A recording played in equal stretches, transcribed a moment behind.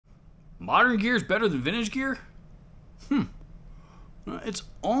Modern gear is better than vintage gear? It's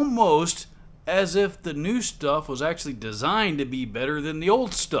almost as if the new stuff was actually designed to be better than the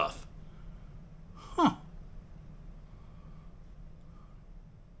old stuff. Huh.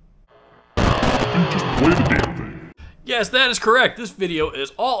 Just play the damn thing. Yes, that is correct. This video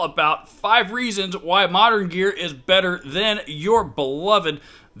is all about 5 reasons why modern gear is better than your beloved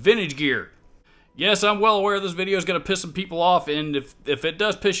vintage gear. Yes, I'm well aware this video is going to piss some people off, and if it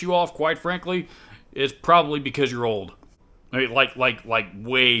does piss you off, quite frankly, it's probably because you're old. I mean, like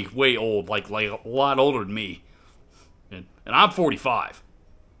way old, like a lot older than me. And I'm 45.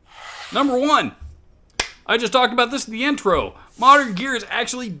 Number 1, I just talked about this in the intro. Modern gear is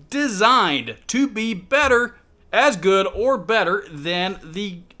actually designed to be better, as good or better than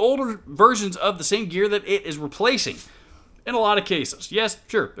the older versions of the same gear that it is replacing. In a lot of cases. Yes,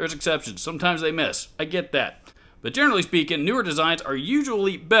 sure, there's exceptions. Sometimes they miss. I get that. But generally speaking, newer designs are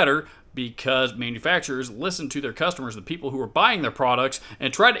usually better because manufacturers listen to their customers, the people who are buying their products,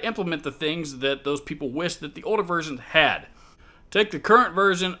 and try to implement the things that those people wish that the older versions had. Take the current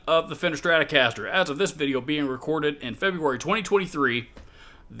version of the Fender Stratocaster. As of this video being recorded in February 2023,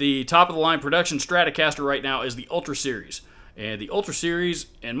 the top-of-the-line production Stratocaster right now is the Ultra Series. And the Ultra Series,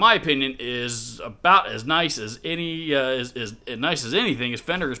 in my opinion, is about as nice as anything as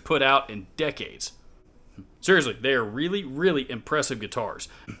Fender has put out in decades. Seriously, they are really, really impressive guitars.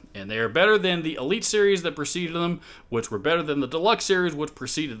 And they are better than the Elite series that preceded them, which were better than the Deluxe series, which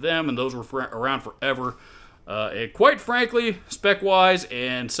preceded them, and those were around forever. And quite frankly, spec-wise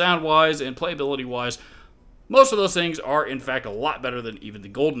and sound-wise and playability-wise, most of those things are, in fact, a lot better than even the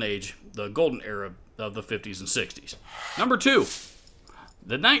golden age, the golden era of the 50s and 60s. Number 2,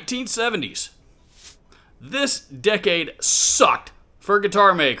 the 1970s. This decade sucked for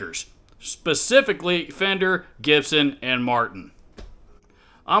guitar makers, specifically Fender, Gibson, and Martin.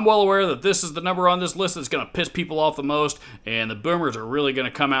 I'm well aware that this is the number on this list that's going to piss people off the most, and the boomers are really going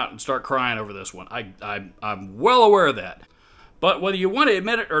to come out and start crying over this one. I'm well aware of that. But whether you want to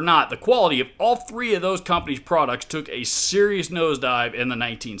admit it or not, the quality of all 3 of those companies' products took a serious nosedive in the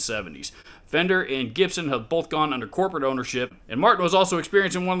 1970s. Fender and Gibson have both gone under corporate ownership, and Martin was also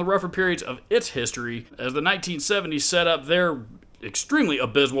experiencing one of the rougher periods of its history as the 1970s set up their extremely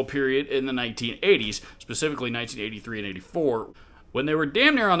abysmal period in the 1980s, specifically 1983 and 84, when they were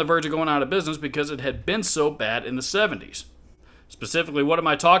damn near on the verge of going out of business because it had been so bad in the 70s. Specifically, what am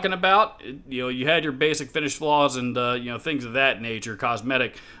I talking about? You had your basic finish flaws and things of that nature,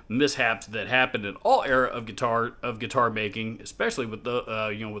 cosmetic mishaps that happened in all era of guitar making, especially with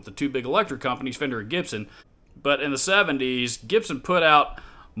the 2 big electric companies, Fender and Gibson. But in the 70s, Gibson put out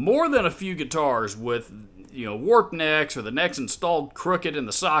more than a few guitars with warped necks or the necks installed crooked in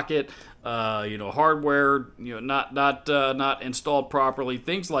the socket, hardware not installed properly,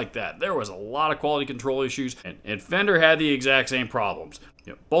 things like that. There was a lot of quality control issues, and Fender had the exact same problems.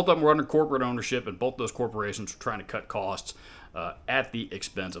 Both of them were under corporate ownership, and both those corporations were trying to cut costs at the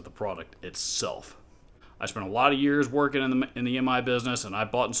expense of the product itself. I spent a lot of years working in the MI business, and I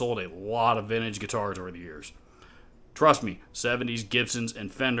bought and sold a lot of vintage guitars over the years. Trust me, 70s Gibsons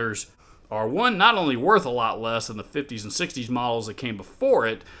and Fenders are, one, not only worth a lot less than the 50s and 60s models that came before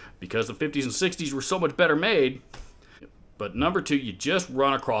it, because the 50s and 60s were so much better made, but number 2, you just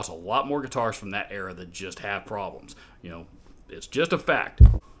run across a lot more guitars from that era that just have problems. It's just a fact.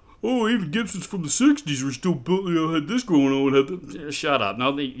 Oh, even Gibsons from the 60s were still built, had this going on. Shut up.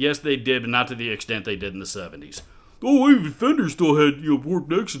 No, yes, they did, but not to the extent they did in the 70s. Oh, even Fender still had, warped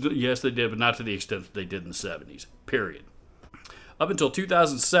necks. Yes, they did, but not to the extent that they did in the 70s. Period. Up until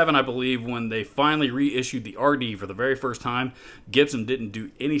 2007, I believe, when they finally reissued the RD for the very first time, Gibson didn't do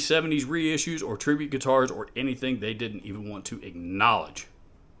any 70s reissues or tribute guitars or anything. They didn't even want to acknowledge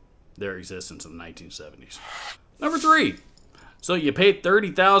their existence in the 1970s. Number 3. So you paid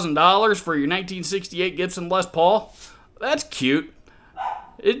 $30,000 for your 1968 Gibson Les Paul? That's cute.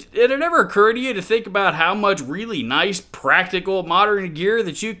 Did it ever occur to you to think about how much really nice, practical, modern gear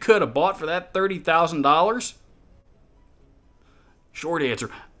that you could have bought for that $30,000? Short answer,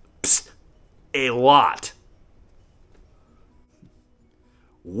 psst, a lot.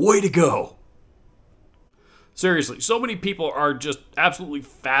 Way to go. Seriously, so many people are just absolutely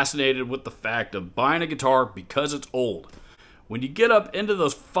fascinated with the fact of buying a guitar because it's old. When you get up into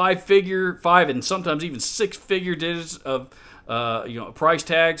those 5 and sometimes even 6-figure digits of price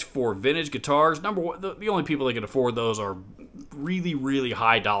tags for vintage guitars, number one, the only people that can afford those are really, really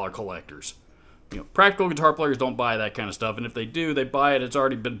high dollar collectors. Practical guitar players don't buy that kind of stuff, and if they do, they buy it. It's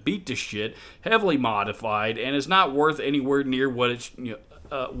already been beat to shit, heavily modified, and it's not worth anywhere near what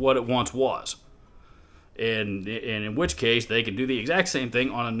it once was. and in which case they can do the exact same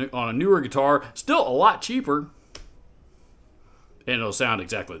thing on a newer guitar, still a lot cheaper, and it'll sound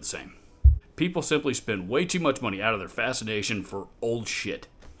exactly the same. People simply spend way too much money out of their fascination for old shit.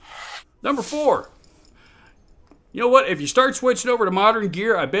 Number 4. You know what? If you start switching over to modern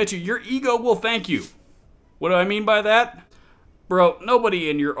gear, I bet you your ego will thank you. What do I mean by that? Bro, nobody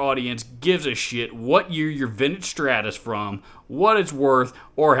in your audience gives a shit what year your vintage Strat is from, what it's worth,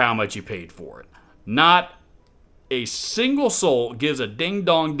 or how much you paid for it. Not a single soul gives a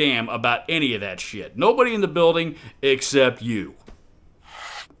ding-dong damn about any of that shit. Nobody in the building except you.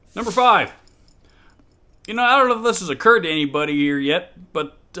 Number 5. You know, I don't know if this has occurred to anybody here yet,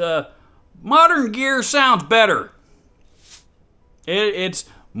 but modern gear sounds better. It's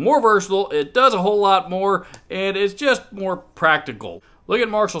more versatile, it does a whole lot more, and it's just more practical. Look at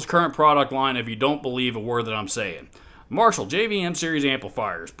Marshall's current product line if you don't believe a word that I'm saying. Marshall JVM series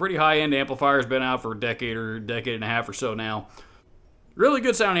amplifiers. Pretty high-end amplifiers, been out for a decade and a half or so now. Really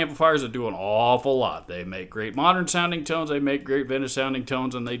good sound amplifiers that do an awful lot. They make great modern sounding tones, they make great vintage sounding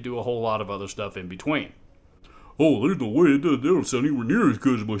tones, and they do a whole lot of other stuff in between. Oh, there's no way that'll sound anywhere near as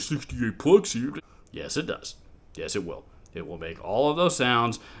good as my 68 Plexi. Yes, it does. Yes, it will. It will make all of those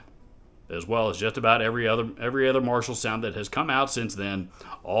sounds, as well as just about every other Marshall sound that has come out since then,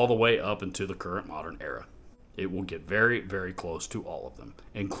 all the way up into the current modern era. It will get very, very close to all of them,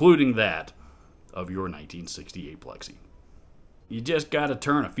 including that of your 1968 Plexi. You just got to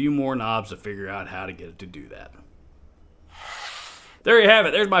turn a few more knobs to figure out how to get it to do that. There you have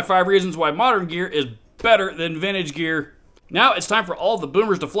it. There's my 5 reasons why modern gear is better than vintage gear. Now it's time for all the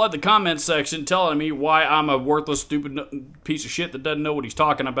boomers to flood the comments section telling me why I'm a worthless, stupid piece of shit that doesn't know what he's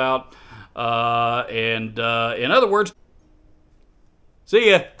talking about. In other words, see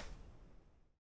ya.